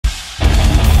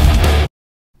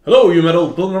Hello, you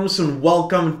Metal Pilgrims, and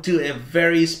welcome to a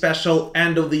very special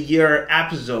end-of-the-year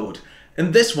episode.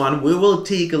 In this one, we will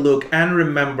take a look and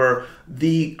remember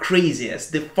the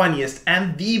craziest, the funniest,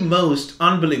 and the most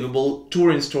unbelievable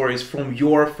touring stories from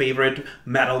your favorite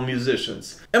metal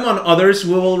musicians. Among others,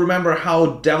 we will remember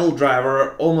how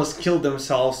DevilDriver almost killed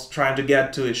themselves trying to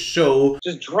get to a show.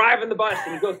 Just driving the bus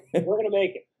and he goes, we're gonna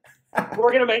make it.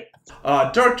 We're gonna make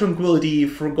it. Tranquillity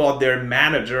forgot their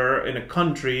manager in a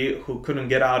country who couldn't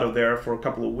get out of there for a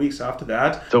couple of weeks after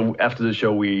that. So after the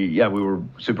show, we were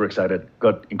super excited.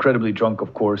 Got incredibly drunk,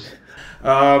 of course.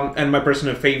 And my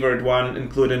personal favorite one,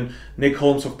 including Nick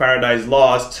Holmes of Paradise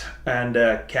Lost and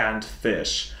Canned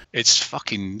Fish. It's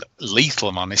fucking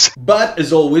lethal, man. But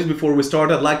as always, before we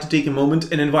start, I'd like to take a moment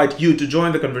and invite you to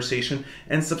join the conversation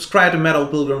and subscribe to Metal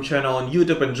Pilgrim channel on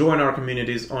YouTube and join our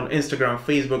communities on Instagram,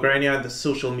 Facebook, or any other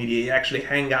social media you actually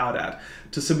hang out at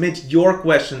to submit your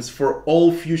questions for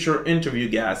all future interview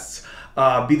guests.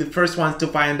 Be the first ones to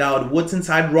find out what's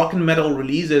inside rock and metal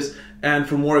releases and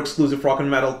for more exclusive rock and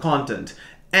metal content.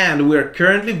 And we're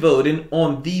currently voting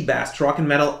on the best rock and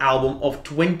metal album of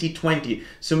 2020.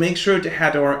 So make sure to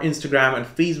head to our Instagram and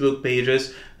Facebook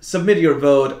pages, submit your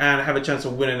vote, and have a chance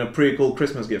of winning a pretty cool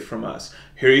Christmas gift from us.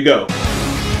 Here you go.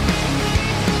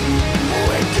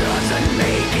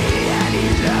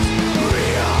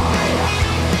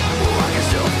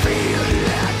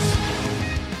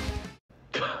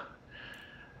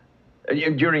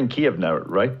 You're in Kyiv now,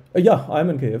 right? Yeah, I'm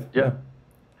in Kyiv. Yeah.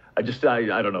 I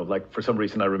don't know, like for some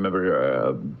reason I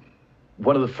remember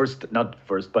one of the first, not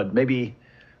first, but maybe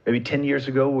 10 years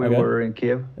ago we were in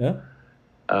Kyiv. Yeah.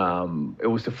 It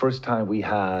was the first time we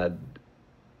had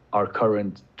our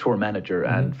current tour manager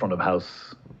and front of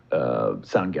house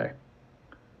sound guy.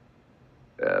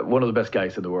 One of the best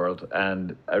guys in the world.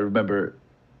 And I remember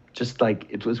just like,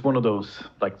 it was one of those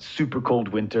like super cold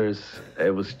winters.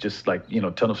 It was just like, you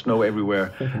know, ton of snow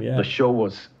everywhere. Yeah. The show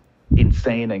was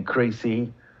insane and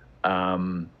crazy.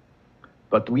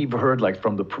 But we've heard like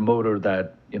from the promoter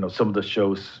that, you know, some of the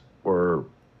shows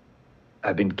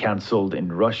have been canceled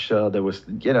in Russia. There was,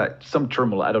 you know, some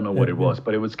turmoil. I don't know what it was,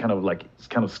 but it was kind of like, it's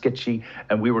kind of sketchy.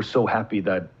 And we were so happy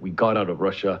that we got out of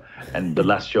Russia and the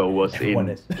last show was in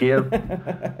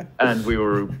Kyiv. And we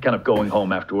were kind of going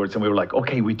home afterwards and we were like,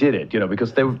 okay, we did it, you know,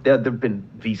 because there've been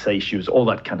visa issues, all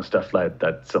that kind of stuff like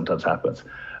that sometimes happens.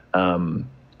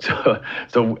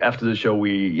 So after the show,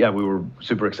 we were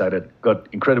super excited. Got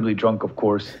incredibly drunk, of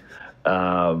course,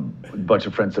 a bunch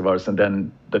of friends of ours, and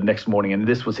then the next morning, and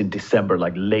this was in December,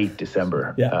 like late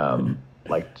December,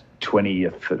 like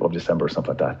 20th of December or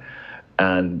something like that.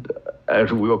 And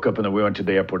we woke up and then we went to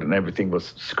the airport, and everything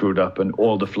was screwed up, and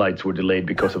all the flights were delayed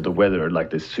because of the weather,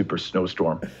 like this super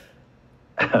snowstorm.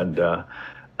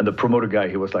 And the promoter guy,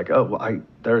 he was like, oh, well,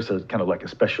 there's a kind of like a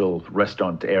special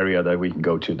restaurant area that we can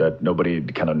go to that nobody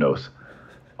kind of knows.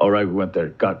 All right, we went there,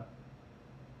 got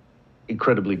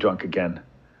incredibly drunk again.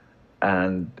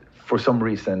 And for some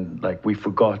reason, like we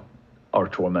forgot our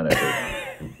tour manager.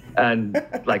 And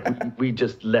like we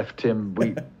just left him.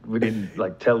 We didn't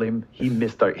like tell him. He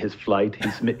missed his flight.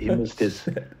 He missed his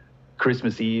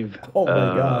Christmas Eve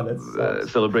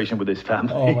celebration with his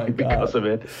family because of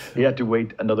it. He had to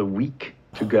wait another week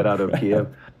to get out of Kyiv,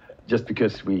 just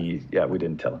because we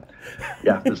didn't tell him.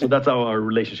 Yeah, so that's how our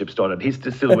relationship started. He's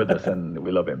still with us, and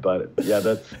we love him. But yeah,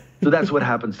 that's what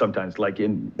happens sometimes. Like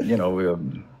in, you know,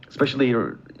 especially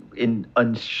in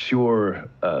unsure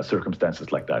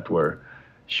circumstances like that, where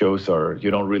shows you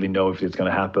don't really know if it's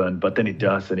going to happen, but then it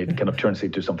does, and it kind of turns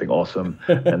into something awesome,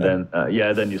 and then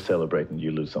then you celebrate and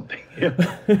you lose something.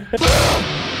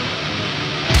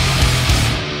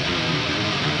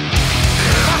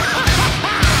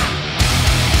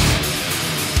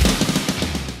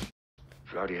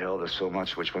 Bloody hell, there's so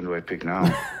much. Which one do I pick now?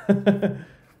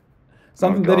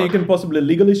 Something that you can possibly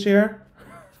legally share?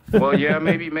 Well, yeah,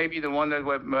 maybe the one that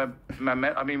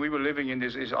I mean, we were living in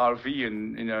this RV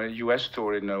in a US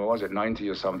tour in, what was it, 90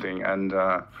 or something, and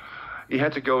he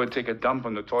had to go and take a dump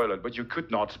on the toilet, but you could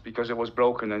not because it was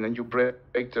broken, and then you break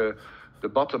the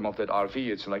bottom of that RV.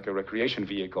 It's like a recreation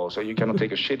vehicle, so you cannot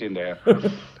take a shit in there.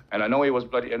 And I know he was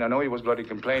bloody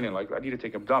complaining, like, I need to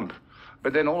take a dump.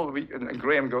 But then and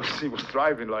Graham goes, he was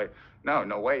driving like,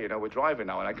 no way, you know, we're driving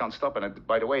now and I can't stop. And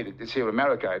by the way, it's here in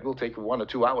America. It will take 1 or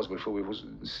 2 hours before we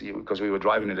see, because we were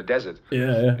driving in the desert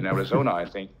in Arizona, I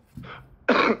think.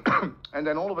 And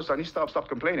then all of a sudden he stopped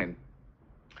complaining.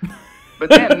 But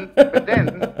then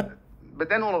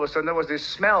all of a sudden there was this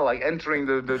smell like entering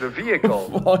the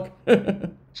vehicle.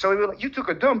 So we were like, you took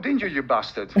a dump, didn't you, you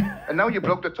bastard? And now you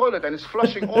broke the toilet and it's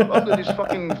flushing all under this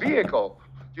fucking vehicle.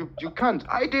 You can't.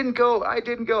 I didn't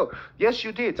go. Yes,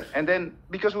 you did. And then,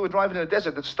 because we were driving in the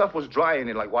desert, the stuff was drying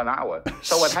in like 1 hour.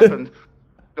 So what happened,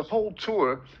 the whole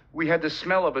tour, we had the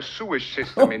smell of a sewage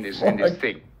system in this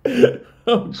thing.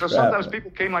 So sometimes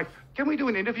people came like, can we do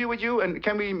an interview with you? And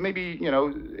can we maybe,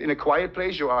 in a quiet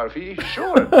place, your RV?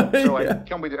 Sure. So I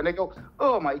come with it. And they go,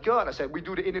 oh my God. I said, we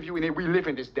do the interview and we live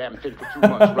in this damn thing for 2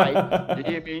 months, right? You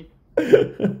hear me?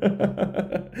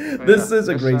 This is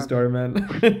a great story, man.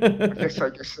 I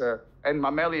guess. And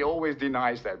Mameli always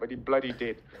denies that, but he bloody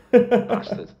did.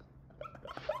 Bastard.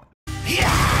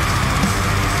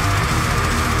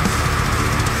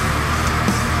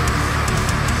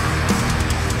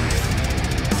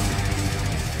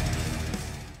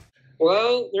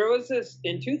 Well, there was this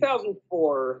in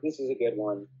 2004. This is a good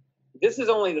one. This is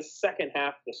only the second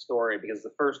half of the story because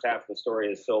the first half of the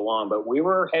story is so long. But we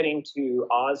were heading to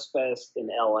Ozzfest in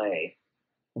LA,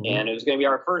 and it was going to be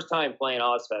our first time playing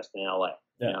Ozzfest in LA.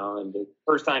 Yeah. And the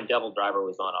first time DevilDriver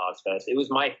was on Ozzfest. It was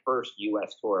my first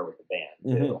U.S. tour with the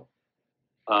band too.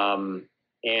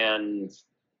 And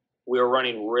we were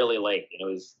running really late. It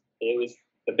was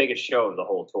the biggest show of the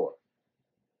whole tour.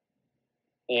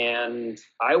 And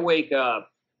I wake up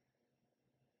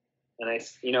and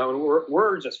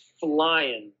we're just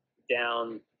flying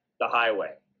down the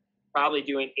highway, probably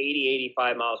doing 80,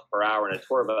 85 miles per hour in a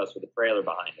tour bus with a trailer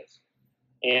behind us.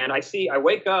 And I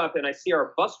wake up and I see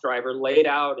our bus driver laid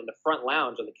out in the front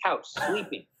lounge on the couch,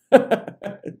 sleeping.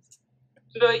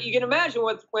 So you can imagine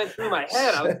what went through my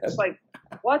head. I was just like,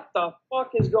 what the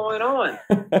fuck is going on?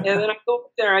 And then I go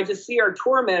up there, I just see our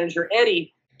tour manager,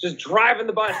 Eddie, just driving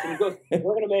the bus, and he goes,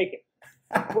 we're going to make it.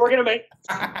 We're going to make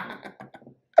it.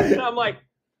 And I'm like,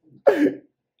 you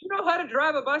know how to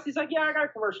drive a bus? He's like, yeah, I got a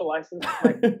commercial license.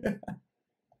 I'm like,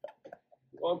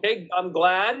 okay, I'm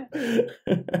glad.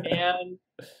 And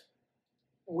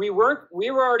we were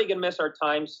already going to miss our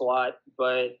time slot,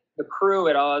 but the crew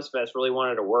at Ozzfest really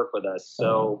wanted to work with us.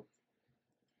 So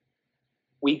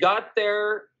we got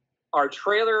there. Our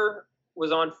trailer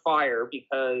was on fire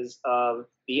because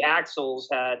the axles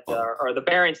or the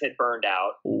bearings had burned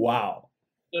out. Wow.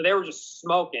 So they were just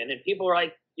smoking, and people were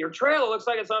like, your trailer looks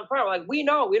like it's on fire. We're like, we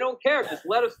know, we don't care. Just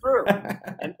let us through. And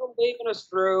they're leaving us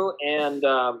through. And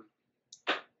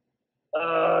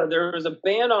there was a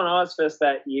band on Ozzfest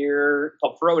that year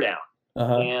called Throwdown.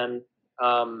 And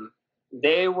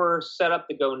they were set up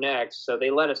to go next. So they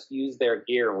let us use their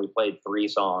gear, and we played 3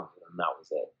 songs, and that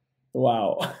was it.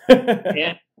 Wow.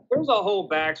 And there's a whole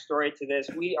backstory to this.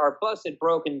 Our bus had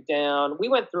broken down. We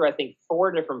went through, I think,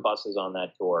 4 different buses on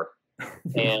that tour.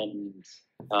 And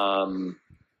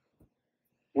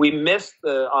we missed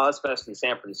the Ozzfest in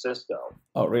San Francisco.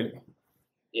 Oh, really?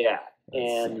 Yeah.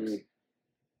 And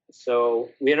so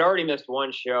we had already missed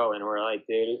 1 show, and we're like,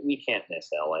 dude, we can't miss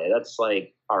LA. That's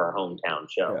like our hometown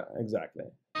show. Yeah, exactly.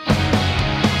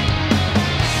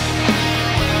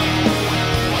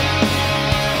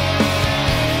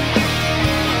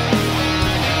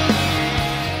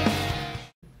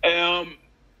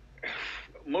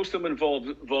 Most of them involve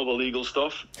illegal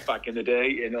stuff back in the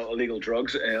day, illegal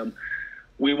drugs.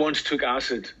 We once took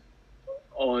acid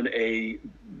on a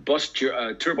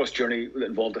tour bus journey that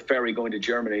involved a ferry going to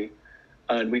Germany,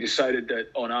 and we decided that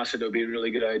on acid it would be a really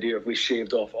good idea if we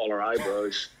shaved off all our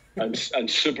eyebrows and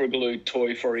super glued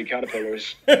toy furry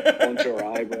caterpillars onto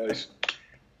our eyebrows.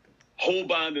 Whole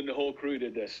band and the whole crew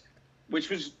did this, which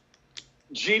was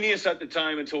genius at the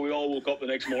time until we all woke up the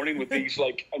next morning with these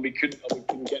and we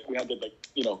had to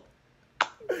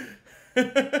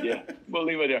yeah, we'll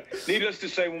leave it there. Needless to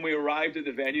say, when we arrived at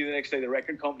the venue the next day, the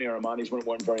record company, our management,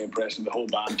 weren't very impressed, and the whole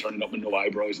band turning up with no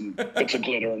eyebrows and bits of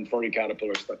glitter and furry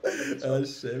caterpillars stuck on it. Oh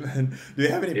shit, man! Do you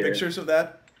have any pictures of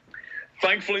that?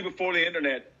 Thankfully, before the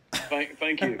internet.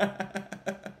 Thank you.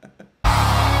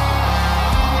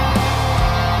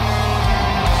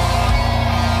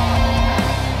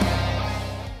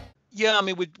 Yeah, I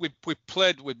mean, we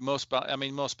played with most bands. I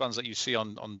mean, most bands that you see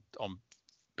on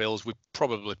bills, we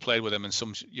probably played with them in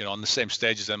some, on the same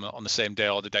stage as them on the same day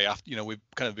or the day after. We've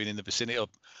kind of been in the vicinity of.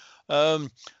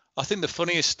 I think the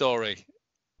funniest story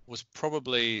was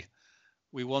probably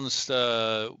we once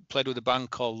played with a band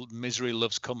called Misery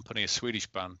Loves Company, a Swedish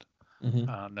band,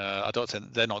 and I don't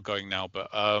think they're not going now, but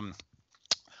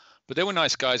they were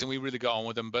nice guys and we really got on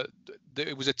with them. But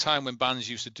it was a time when bands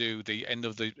used to do the end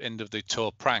of the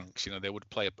tour pranks. They would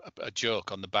play a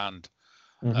joke on the band.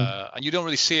 And you don't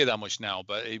really see it that much now,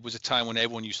 but it was a time when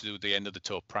everyone used to do the end of the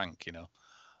tour prank,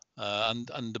 and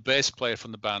the bass player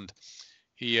from the band,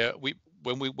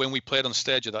 when we played on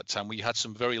stage at that time, we had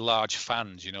some very large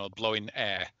fans, blowing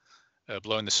air,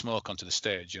 blowing the smoke onto the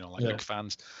stage, like big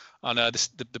fans. And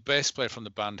the bass player from the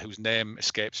band, whose name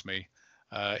escapes me,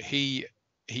 he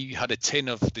had a tin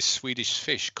of this Swedish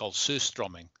fish called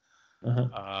surströmming,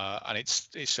 and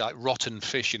it's like rotten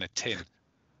fish in a tin.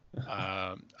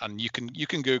 And you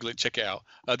can Google it, check it out.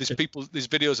 There's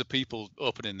videos of people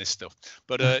opening this stuff.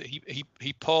 But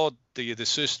he poured the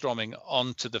surströmming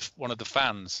onto one of the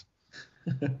fans,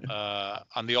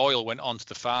 and the oil went onto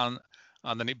the fan,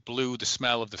 and then it blew the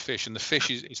smell of the fish. And the fish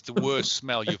is the worst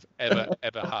smell you've ever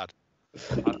had.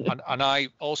 And I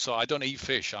don't eat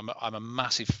fish. I'm a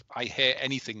massive. I hate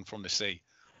anything from the sea.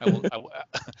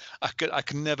 I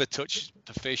can never touch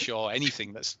the fish or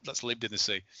anything that's lived in the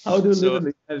sea. How do you live in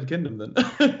the United Kingdom then?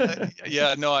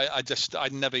 Yeah, no, I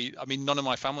never eat. I mean, none of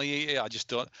my family eat it. I just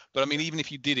don't. But I mean, even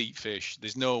if you did eat fish,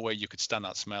 there's no way you could stand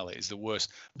that smell. It is the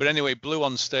worst. But anyway, blew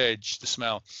on stage, the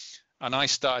smell, and I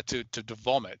started to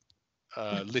vomit,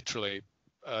 literally,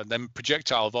 then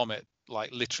projectile vomit,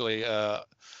 like literally. I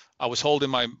was holding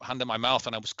my hand in my mouth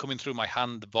and I was coming through my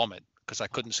hand the vomit because I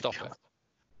couldn't stop it.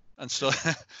 And so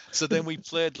then we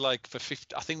played like for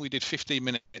 50, I think we did 15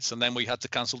 minutes, and then we had to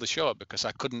cancel the show because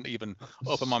I couldn't even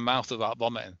open my mouth without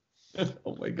vomiting.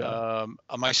 Oh my God.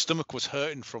 And my stomach was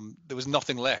hurting there was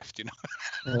nothing left, you know.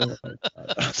 Oh my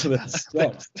God. So that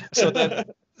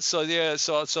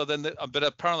sucks. But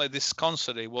apparently this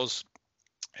concert, it was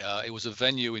a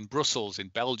venue in Brussels in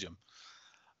Belgium.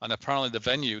 And apparently the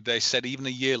venue, they said even a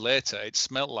year later, it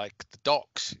smelled like the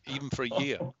docks, even for a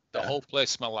year. The whole place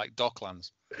smelled like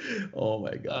docklands. Oh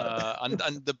my God.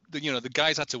 And the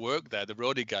guys had to work there, the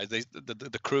roadie guys,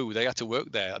 the crew, they had to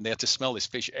work there, and they had to smell this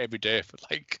fish every day for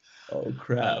like. Oh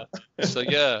crap. Just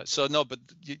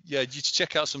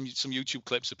check out some YouTube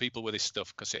clips of people with this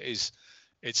stuff, because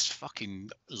it's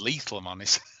fucking lethal, man.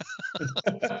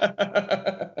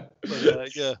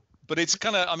 But it's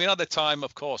kind of, I mean, at the time,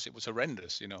 of course, it was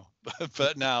horrendous, you know.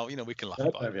 But now, you know, we can laugh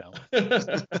about it now.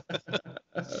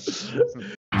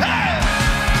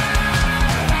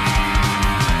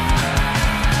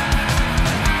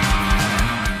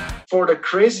 For the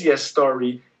craziest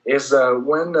story is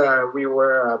when we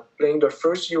were playing the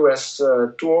first US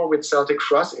tour with Celtic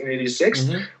Frost in '86.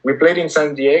 Mm-hmm. We played in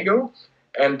San Diego,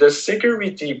 and the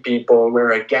security people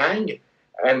were a gang,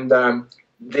 and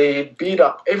they beat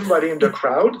up everybody in the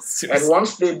crowd. And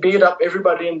once they beat up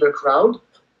everybody in the crowd,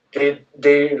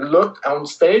 they looked on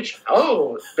stage.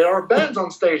 Oh, there are bands on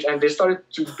stage, and they started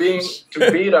to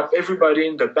beat up everybody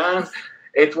in the bands.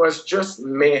 It was just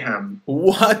mayhem.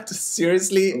 What?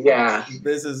 Seriously? Yeah.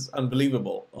 This is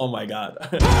unbelievable. Oh my God.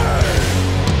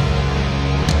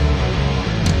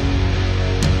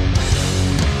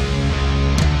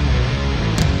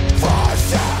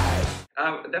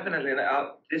 Definitely.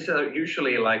 This is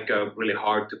usually like really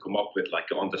hard to come up with, like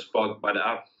on the spot. But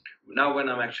now when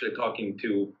I'm actually talking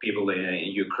to people in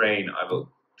Ukraine, I will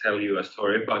tell you a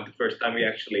story about the first time we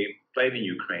actually played in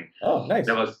Ukraine. Oh, nice.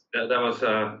 It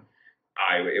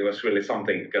was really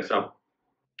something, because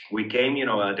we came, you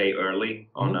know, a day early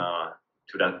on to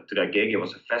that gig. It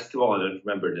was a festival. I don't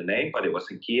remember the name, but it was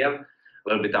in Kyiv, a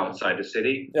little bit outside the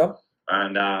city. Yep.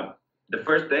 And the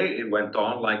first day it went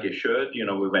on like it should. You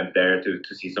know, we went there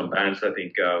to see some bands. I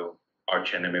think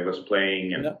Arch Enemy was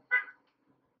playing, and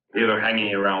we were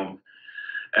hanging around.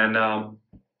 And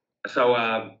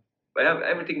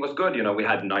everything was good. You know, we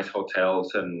had nice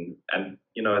hotels, and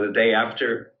you know, the day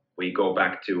after we go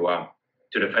back to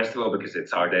the festival, because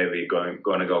it's our day. We're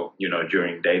going to go, you know,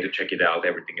 during the day to check it out.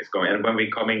 Everything is going. And when we're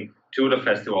coming to the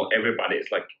festival, everybody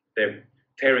is like, they're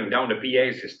tearing down the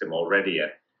PA system already.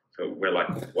 So we're like,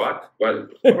 what? Well,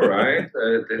 all right.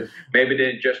 Maybe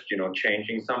they're just, you know,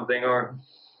 changing something. Or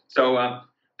so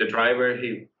the driver,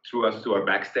 he threw us to our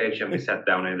backstage, and we sat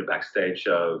down in the backstage,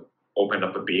 opened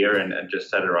up a beer, and just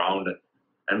sat around.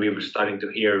 And we were starting to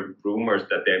hear rumors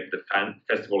that the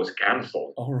festival is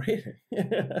canceled. Oh, really?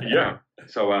 Yeah.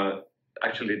 So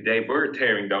actually, they were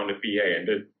tearing down the PA, and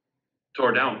they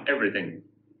tore down everything.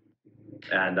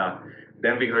 And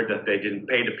then we heard that they didn't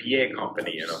pay the PA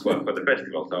company, you know, for the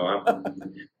festival.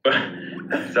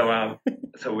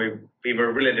 So we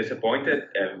were really disappointed,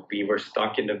 and we were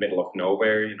stuck in the middle of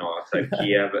nowhere, you know, outside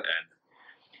Kyiv. And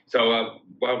so,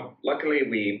 luckily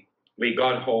we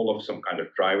got hold of some kind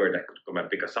of driver that could come and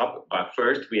pick us up. But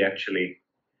first, we had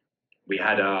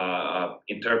a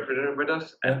interpreter with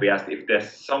us, and we asked if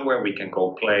there's somewhere we can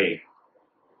go play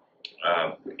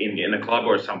in a club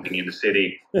or something in the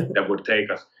city that would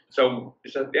take us. So he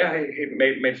said, yeah, he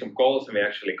made some calls, and we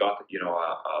actually got, you know,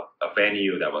 a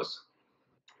venue that was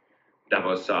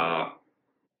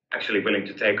actually willing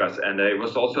to take us. And it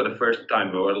was also the first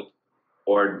time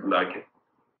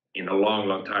in a long,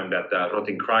 long time that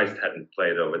Rotting Christ hadn't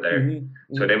played over there.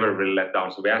 So they were really let down.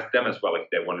 So we asked them as well if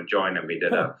they want to join, and we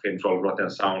did a Finntroll Rotten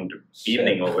Sound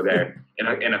evening over there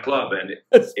in a club, and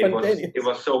it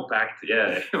was so packed.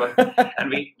 Yeah, it was,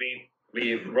 and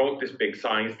we wrote these big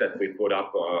signs that we put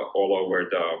up all over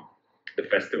the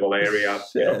festival area,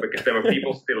 because there were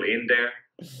people still in there,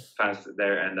 fans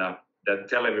there, and that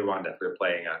tell everyone that we're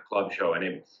playing a club show, and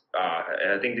it was,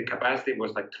 I think the capacity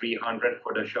was like 300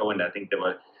 for the show, and I think there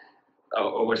were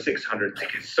over 600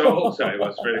 tickets sold, so it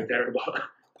was really terrible.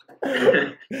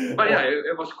 But yeah,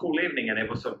 it was a cool evening, and it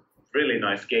was a really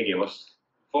nice gig. It was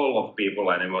full of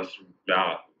people, and it was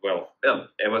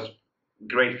it was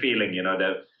great feeling, you know.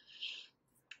 That,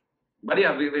 but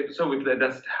yeah, we played,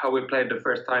 that's how we played the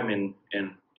first time in.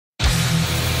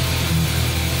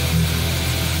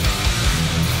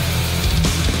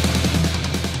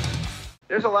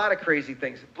 There's a lot of crazy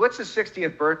things. Blitz's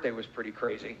 60th birthday was pretty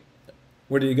crazy.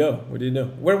 Where did you go? What did you do?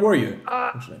 Where were you?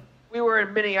 We were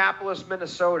in Minneapolis,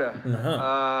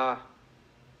 Minnesota.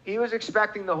 He was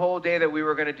expecting the whole day that we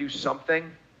were going to do something.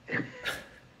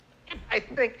 I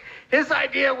think his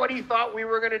idea of what he thought we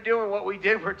were going to do and what we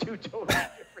did were two totally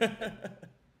different.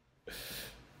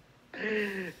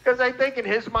 Because I think in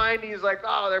his mind, he's like,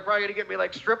 oh, they're probably going to get me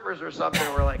like strippers or something.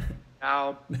 And we're like,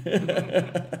 no,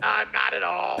 not at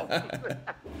all.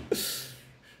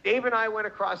 Dave and I went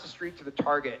across the street to the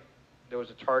Target. There was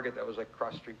a Target that was like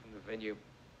across the street from the venue.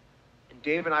 And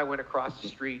Dave and I went across the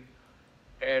street,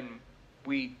 and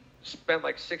we spent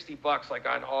like $60 like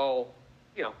on all,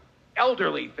 you know,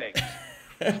 elderly things.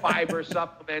 Fiber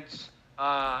supplements,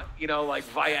 you know, like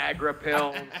Viagra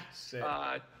pills,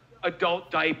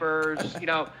 adult diapers, you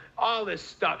know, all this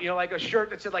stuff, you know, like a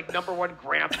shirt that said like #1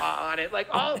 grandpa on it, like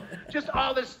just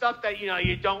all this stuff that, you know,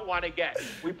 you don't want to get.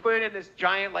 We put it in this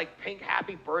giant like pink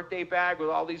happy birthday bag with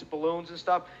all these balloons and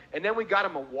stuff. And then we got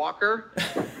him a walker.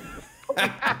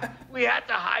 we had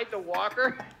to hide the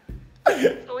walker.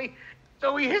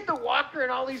 So we hid the walker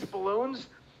and all these balloons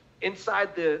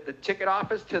inside the ticket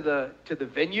office to the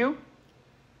venue.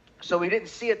 So we didn't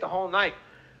see it the whole night.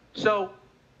 So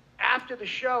after the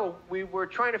show, we were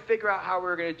trying to figure out how we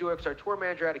were going to do it, because our tour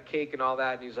manager had a cake and all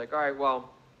that, and he's like, all right,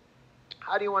 well,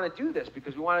 how do you want to do this?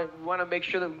 Because we want to make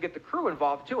sure that we can get the crew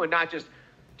involved too, and not just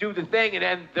do the thing and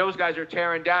then those guys are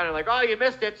tearing down and like, oh, you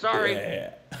missed it, sorry.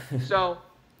 Yeah. So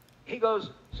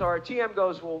our TM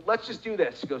goes, well, let's just do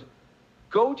this. He goes,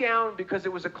 go down, because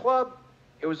it was a club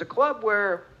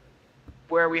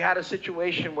where we had a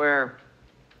situation where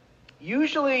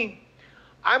usually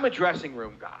I'm a dressing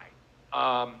room guy.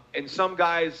 And some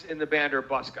guys in the band are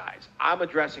bus guys. I'm a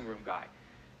dressing room guy.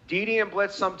 Dee and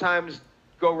Blitz sometimes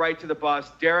go right to the bus.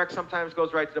 Derek sometimes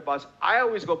goes right to the bus. I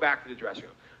always go back to the dressing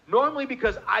room. Normally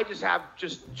because I just have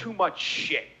too much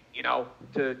shit, you know,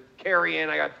 to carry in.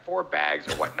 I got 4 bags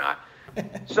or whatnot.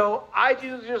 So I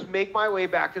just make my way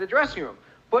back to the dressing room.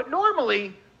 But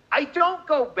normally I don't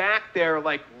go back there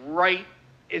like right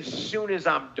as soon as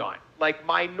I'm done. Like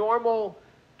my normal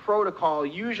protocol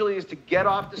usually is to get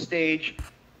off the stage,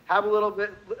 have a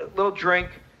little drink,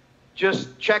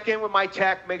 just check in with my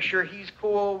tech, make sure he's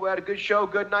cool, we had a good show,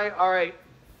 good night, all right,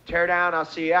 tear down, I'll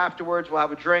see you afterwards, we'll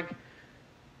have a drink.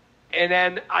 And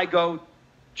then I go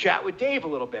chat with Dave a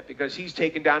little bit, because he's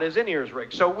taking down his in-ears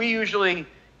rig. So we usually,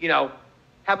 you know,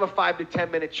 have a 5 to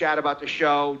 10 minute chat about the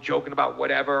show, joking about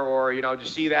whatever, or, you know,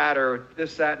 just see that, or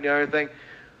this, that, and the other thing.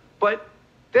 But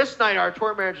this night, our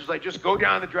tour manager's like, just go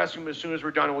down to the dressing room as soon as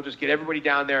we're done, and we'll just get everybody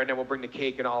down there, and then we'll bring the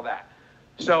cake and all that.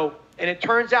 So, and it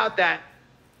turns out that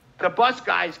the bus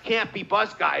guys can't be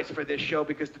bus guys for this show,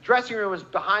 because the dressing room is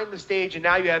behind the stage, and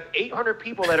now you have 800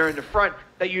 people that are in the front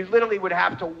that you literally would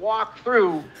have to walk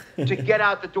through to get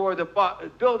out the door of the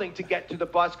building to get to the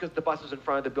bus, because the bus is in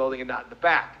front of the building and not in the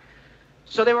back.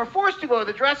 So they were forced to go to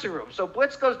the dressing room. So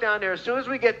Blitz goes down there as soon as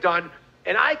we get done,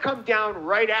 and I come down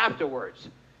right afterwards.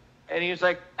 And he was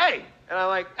like, hey. And I'm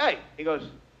like, hey. He goes,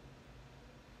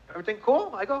 everything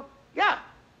cool? I go, yeah.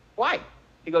 Why?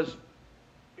 He goes,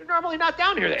 you're normally not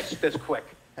down here this quick.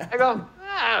 I go,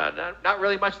 not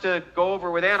really much to go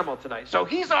over with Animal tonight. So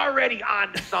he's already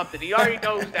on to something. He already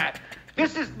knows that.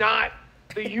 This is not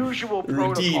the usual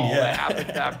protocol that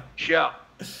happens after the show.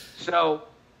 So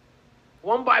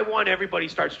one by one, everybody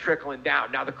starts trickling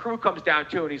down. Now the crew comes down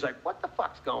too, and he's like, what the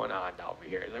fuck's going on over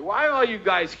here? He's like, why are all you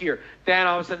guys here? Then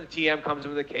all of a sudden the TM comes in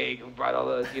with a cake and brought all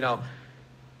the, you know,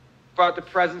 brought the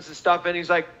presents and stuff, and he's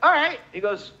like, all right. He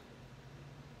goes,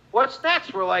 what's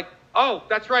next? We're like, oh,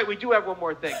 that's right, we do have one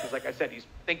more thing. Because like I said, he's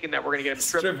thinking that we're going to get him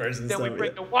strippers. Then we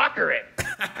bring the walker in.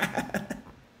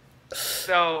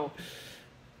 So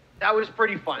that was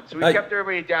pretty fun. So we kept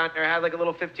everybody down there, had like a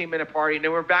little 15-minute party, and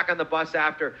then we're back on the bus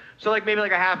after. So like maybe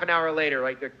like a half an hour later,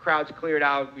 like the crowd's cleared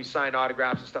out, we signed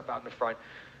autographs and stuff out in the front.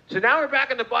 So now we're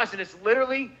back on the bus, and it's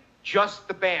literally just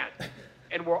the band.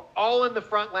 And we're all in the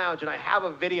front lounge, and I have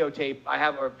a videotape. I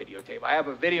have a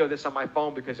video of this on my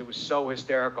phone because it was so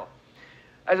hysterical.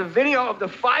 As a video of the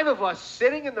 5 of us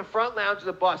sitting in the front lounge of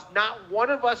the bus. Not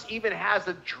one of us even has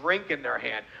a drink in their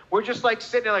hand. We're just like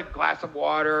sitting there like a glass of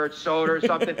water or soda or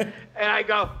something. And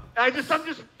I'm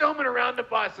just filming around the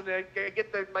bus, and I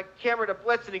get my camera to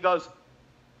Blitz, and he goes,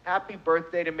 "Happy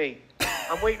birthday to me.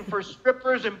 I'm waiting for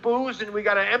strippers and booze, and we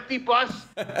got an empty bus,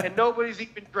 and nobody's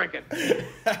even drinking."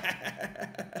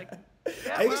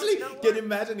 I actually can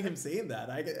imagine him saying that.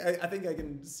 I think I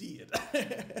can see it.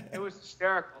 It was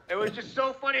hysterical. It was just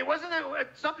so funny. It wasn't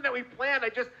something that we planned. I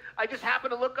just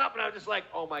happened to look up, and I was just like,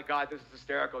 oh my God, this is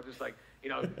hysterical. Just like, you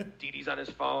know, Dee Dee's on his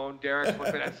phone, Derek's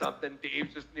looking at something,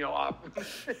 Dave's just, you know, off.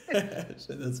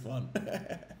 That's fun.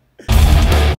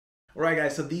 Alright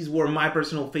guys, so these were my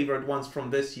personal favorite ones from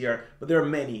this year, but there are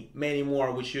many, many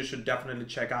more which you should definitely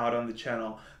check out on the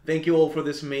channel. Thank you all for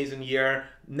this amazing year.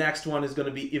 Next one is going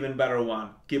to be even better one.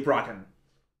 Keep rocking.